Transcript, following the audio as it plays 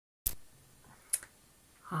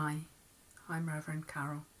Hi, I'm Reverend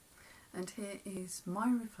Carol, and here is my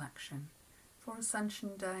reflection for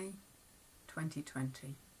Ascension Day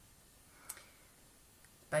 2020,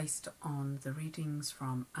 based on the readings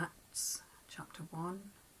from Acts chapter 1,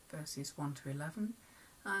 verses 1 to 11,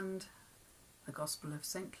 and the Gospel of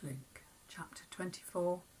St. Luke, chapter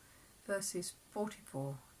 24, verses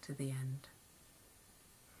 44 to the end.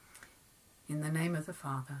 In the name of the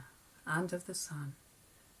Father, and of the Son,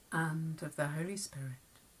 and of the Holy Spirit.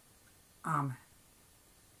 Amen.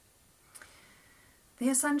 The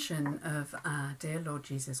Ascension of our dear Lord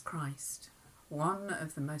Jesus Christ, one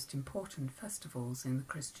of the most important festivals in the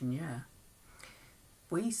Christian year.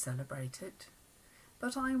 We celebrate it,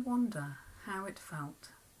 but I wonder how it felt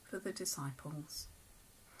for the disciples.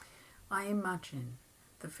 I imagine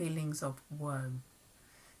the feelings of woe,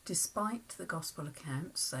 despite the Gospel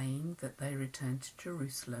accounts saying that they returned to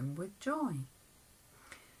Jerusalem with joy.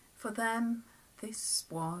 For them, this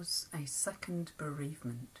was a second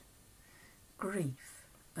bereavement, grief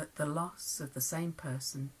at the loss of the same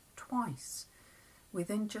person twice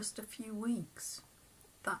within just a few weeks.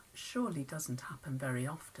 That surely doesn't happen very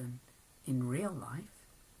often in real life.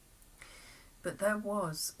 But there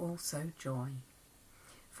was also joy,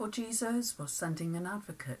 for Jesus was sending an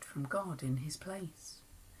advocate from God in his place,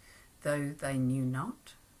 though they knew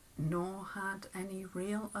not, nor had any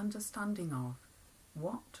real understanding of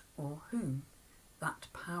what or whom that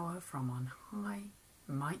power from on high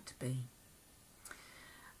might be.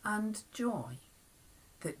 And joy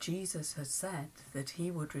that Jesus had said that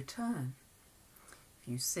he would return. If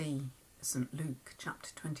you see St. Luke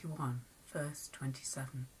chapter 21, verse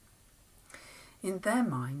 27. In their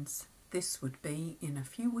minds, this would be in a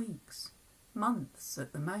few weeks, months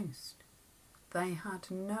at the most. They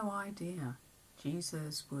had no idea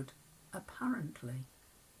Jesus would apparently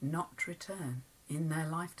not return in their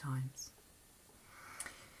lifetimes.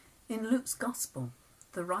 In Luke's Gospel,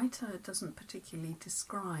 the writer doesn't particularly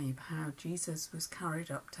describe how Jesus was carried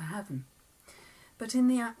up to heaven, but in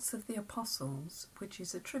the Acts of the Apostles, which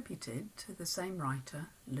is attributed to the same writer,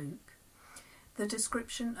 Luke, the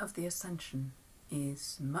description of the Ascension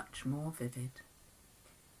is much more vivid.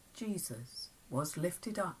 Jesus was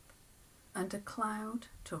lifted up, and a cloud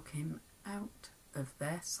took him out of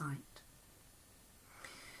their sight.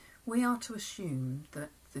 We are to assume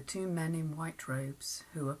that the two men in white robes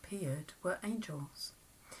who appeared were angels,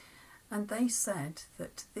 and they said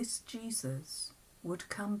that this Jesus would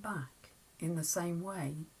come back in the same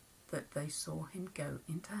way that they saw him go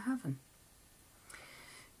into heaven.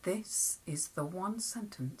 This is the one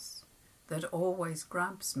sentence that always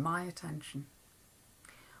grabs my attention.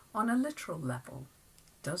 On a literal level,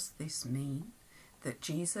 does this mean that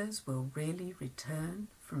Jesus will really return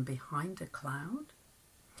from behind a cloud?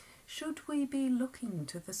 Should we be looking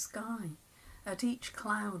to the sky at each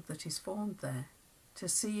cloud that is formed there to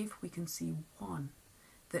see if we can see one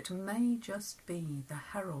that may just be the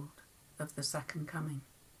herald of the second coming?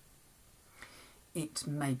 It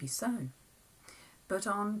may be so, but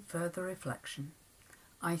on further reflection,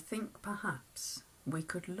 I think perhaps we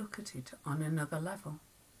could look at it on another level,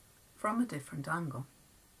 from a different angle.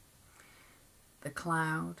 The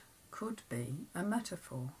cloud could be a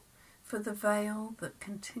metaphor for the veil that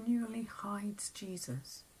continually hides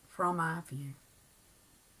Jesus from our view.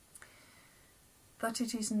 That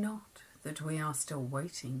it is not that we are still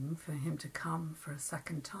waiting for him to come for a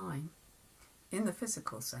second time, in the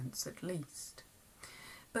physical sense at least,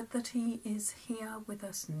 but that he is here with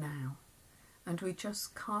us now, and we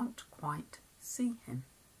just can't quite see him.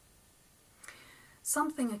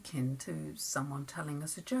 Something akin to someone telling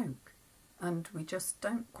us a joke, and we just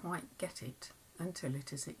don't quite get it until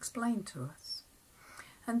it is explained to us.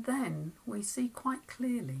 And then we see quite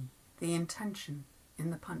clearly the intention in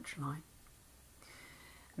the punchline.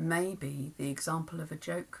 Maybe the example of a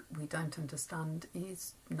joke we don't understand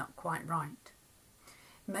is not quite right.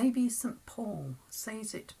 Maybe St. Paul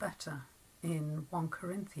says it better in 1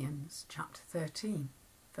 Corinthians chapter 13,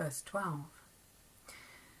 verse 12.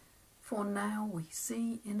 For now we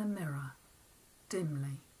see in a mirror,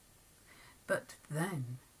 dimly, but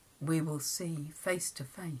then we will see face to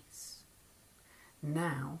face.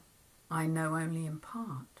 Now I know only in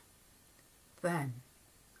part. Then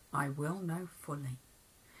I will know fully,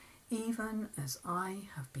 even as I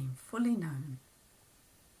have been fully known.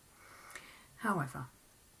 However,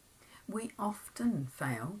 we often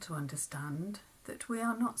fail to understand that we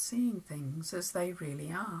are not seeing things as they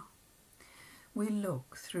really are. We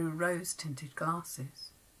look through rose-tinted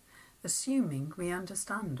glasses, assuming we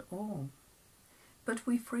understand all. But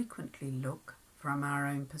we frequently look from our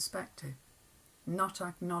own perspective, not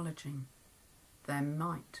acknowledging there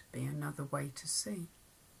might be another way to see.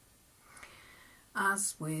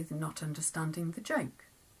 As with not understanding the joke,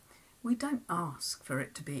 we don't ask for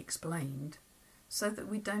it to be explained so that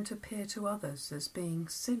we don't appear to others as being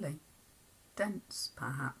silly, dense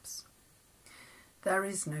perhaps. There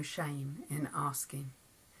is no shame in asking,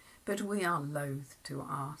 but we are loath to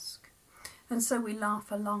ask, and so we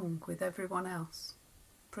laugh along with everyone else,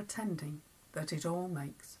 pretending that it all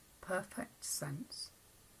makes perfect sense.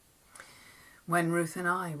 When Ruth and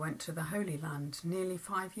I went to the Holy Land nearly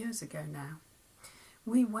 5 years ago now,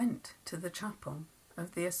 we went to the chapel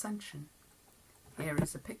of the Ascension. Here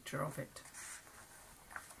is a picture of it.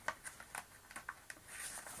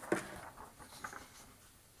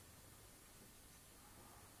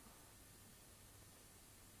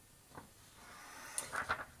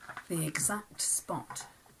 The exact spot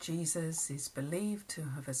Jesus is believed to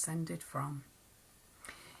have ascended from.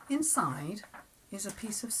 Inside is a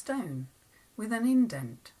piece of stone with an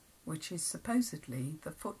indent, which is supposedly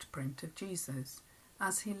the footprint of Jesus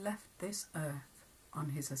as he left this earth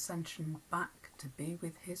on his ascension back to be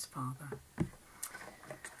with his Father.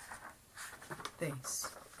 This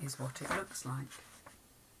is what it looks like.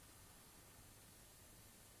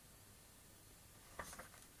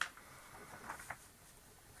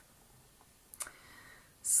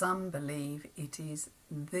 Some believe it is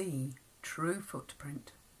the true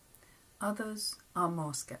footprint. Others are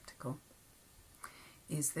more sceptical.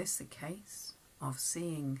 Is this a case of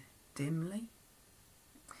seeing dimly?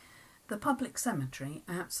 The public cemetery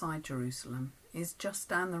outside Jerusalem is just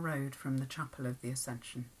down the road from the Chapel of the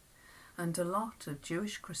Ascension, and a lot of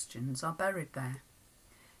Jewish Christians are buried there.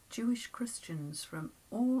 Jewish Christians from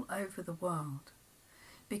all over the world,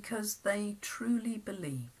 because they truly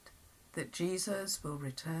believed that Jesus will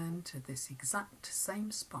return to this exact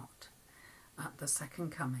same spot at the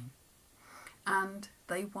second coming, and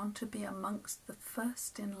they want to be amongst the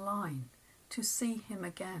first in line to see him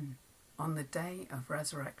again on the day of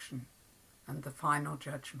resurrection and the final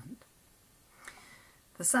judgment.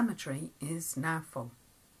 The cemetery is now full,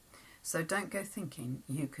 so don't go thinking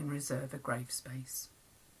you can reserve a grave space.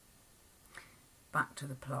 Back to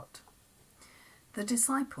the plot. The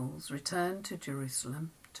disciples returned to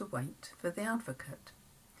Jerusalem to wait for the advocate,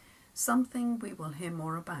 something we will hear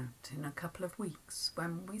more about in a couple of weeks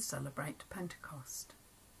when we celebrate Pentecost.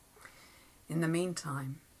 In the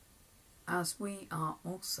meantime, as we are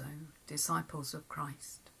also disciples of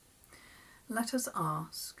Christ, let us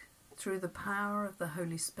ask, through the power of the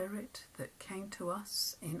Holy Spirit that came to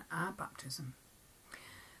us in our baptism,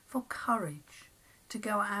 for courage to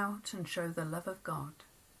go out and show the love of God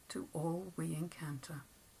to all we encounter.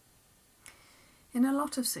 In a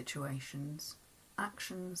lot of situations,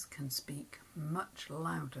 actions can speak much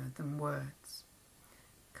louder than words.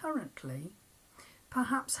 Currently,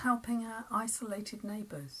 perhaps helping our isolated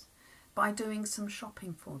neighbours by doing some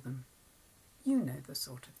shopping for them. You know the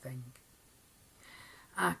sort of thing.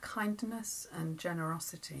 Our kindness and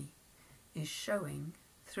generosity is showing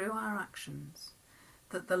through our actions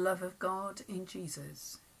that the love of God in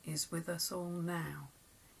Jesus is with us all now,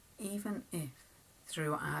 even if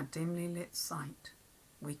through our dimly lit sight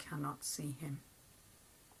we cannot see him.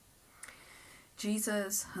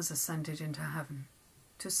 Jesus has ascended into heaven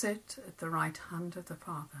to sit at the right hand of the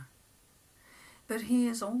Father, but he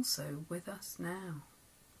is also with us now.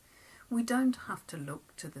 We don't have to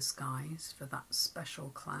look to the skies for that special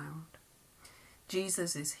cloud.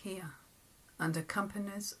 Jesus is here and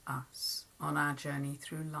accompanies us on our journey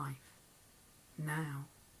through life now.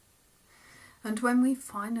 And when we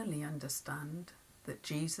finally understand that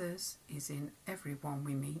Jesus is in everyone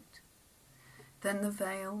we meet, then the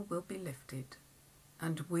veil will be lifted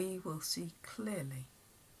and we will see clearly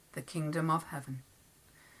the kingdom of heaven,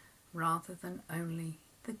 rather than only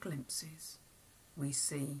the glimpses we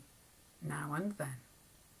see now and then.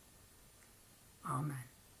 Amen.